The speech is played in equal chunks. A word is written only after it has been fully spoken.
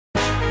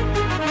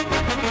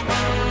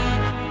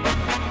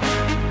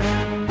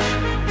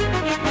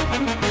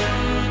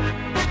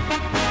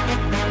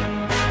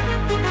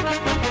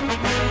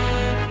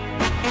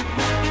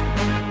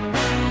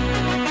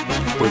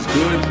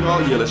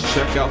y'all. Yeah, let's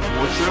check out some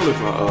more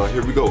trailers.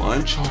 Here we go.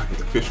 Uncharted,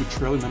 official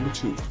trailer number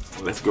 2.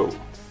 Let's go.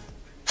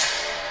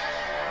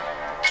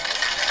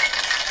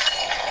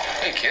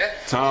 Hey, kid.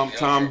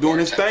 Tom doing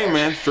his thing,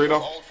 man. Straight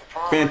off.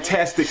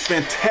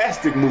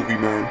 Fantastic movie,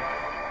 man.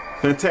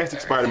 Fantastic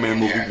Spider-Man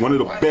movie. One of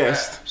the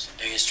best.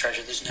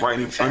 Right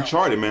in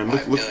Uncharted, man.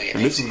 Look,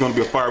 and this is gonna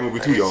be a fire movie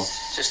too, y'all.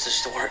 It's just a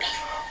story.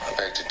 I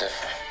beg to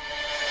differ.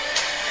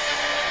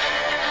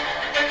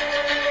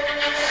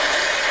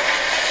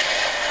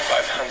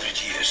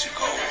 500 years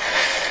ago,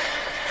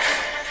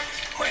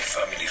 my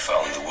family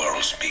found the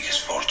world's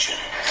biggest fortune,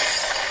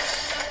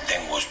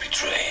 then was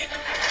betrayed.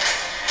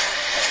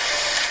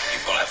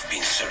 People have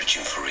been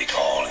searching for it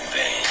all in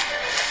vain.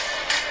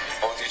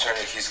 Both you turn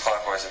your keys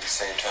clockwise at the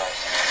same time.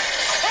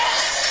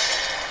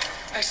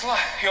 Thanks a lot.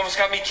 You almost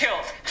got me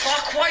killed.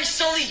 Clockwise,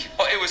 Sully?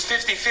 Well, it was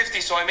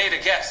 50-50, so I made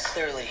a guess.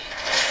 Clearly.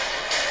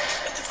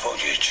 But the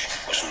voyage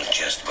was not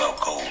just about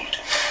gold.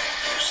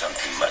 It was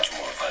something much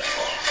more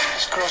valuable.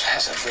 This cross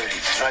has a very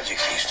tragic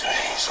history.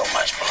 So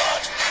much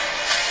blood.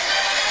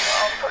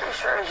 I'm pretty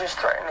sure he's just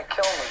threatening to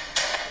kill me.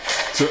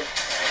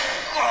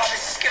 Oh,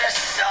 this is gonna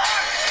suck!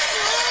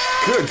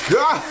 Good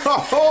God!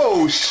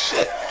 Oh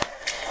shit!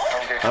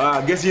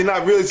 I guess you're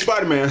not really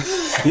Spider-Man.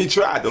 He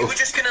tried though. You were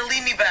just gonna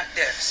leave me back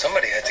there.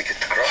 Somebody had to get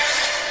the cross.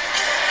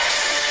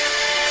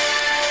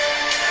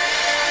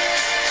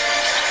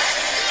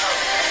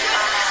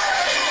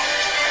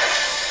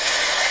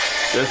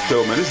 That's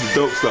dope, man. This is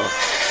dope stuff.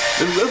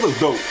 This looks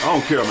dope. I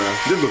don't care, man.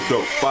 This looks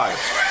dope. Fire.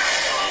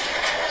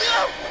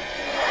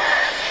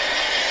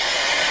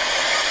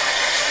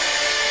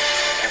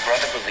 Your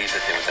brother believed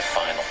that there was a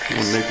final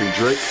piece. Nathan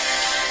Drake.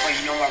 Well,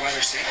 you know what my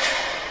brother said?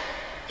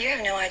 You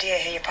have no idea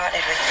who you're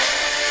partnered with.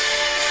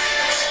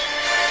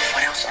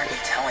 What else aren't you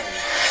telling me?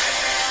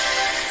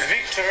 The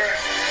victor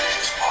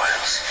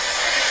spoils.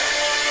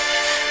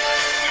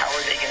 How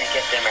are they gonna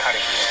get them out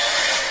of here?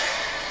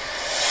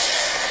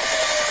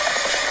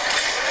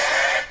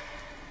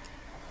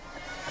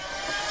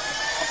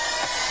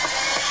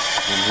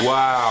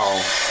 Wow.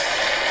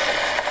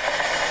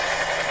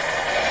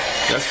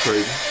 That's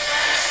crazy.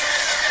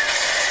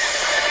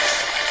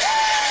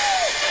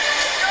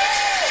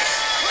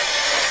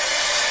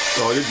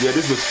 Oh, yeah,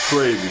 this looks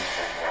crazy.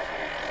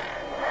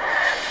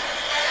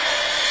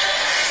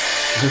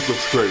 This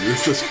looks crazy.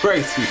 This looks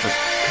crazy.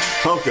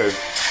 Okay.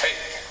 Hey,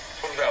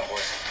 put him down,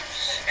 boys.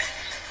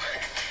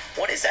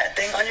 What is that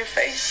thing on your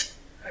face?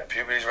 Yeah,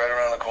 puberty's right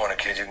around the corner,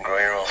 kid. You can grow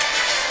your own.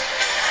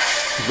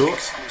 Go.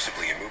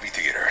 Exclusively in movie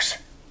theaters.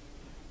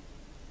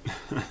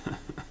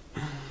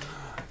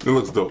 It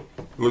looks dope.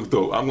 It looks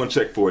dope. I'm gonna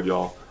check for it,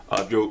 y'all.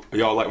 If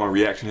y'all like my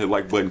reaction, hit the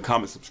like button,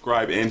 comment,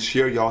 subscribe, and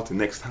share, y'all. Till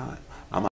next time.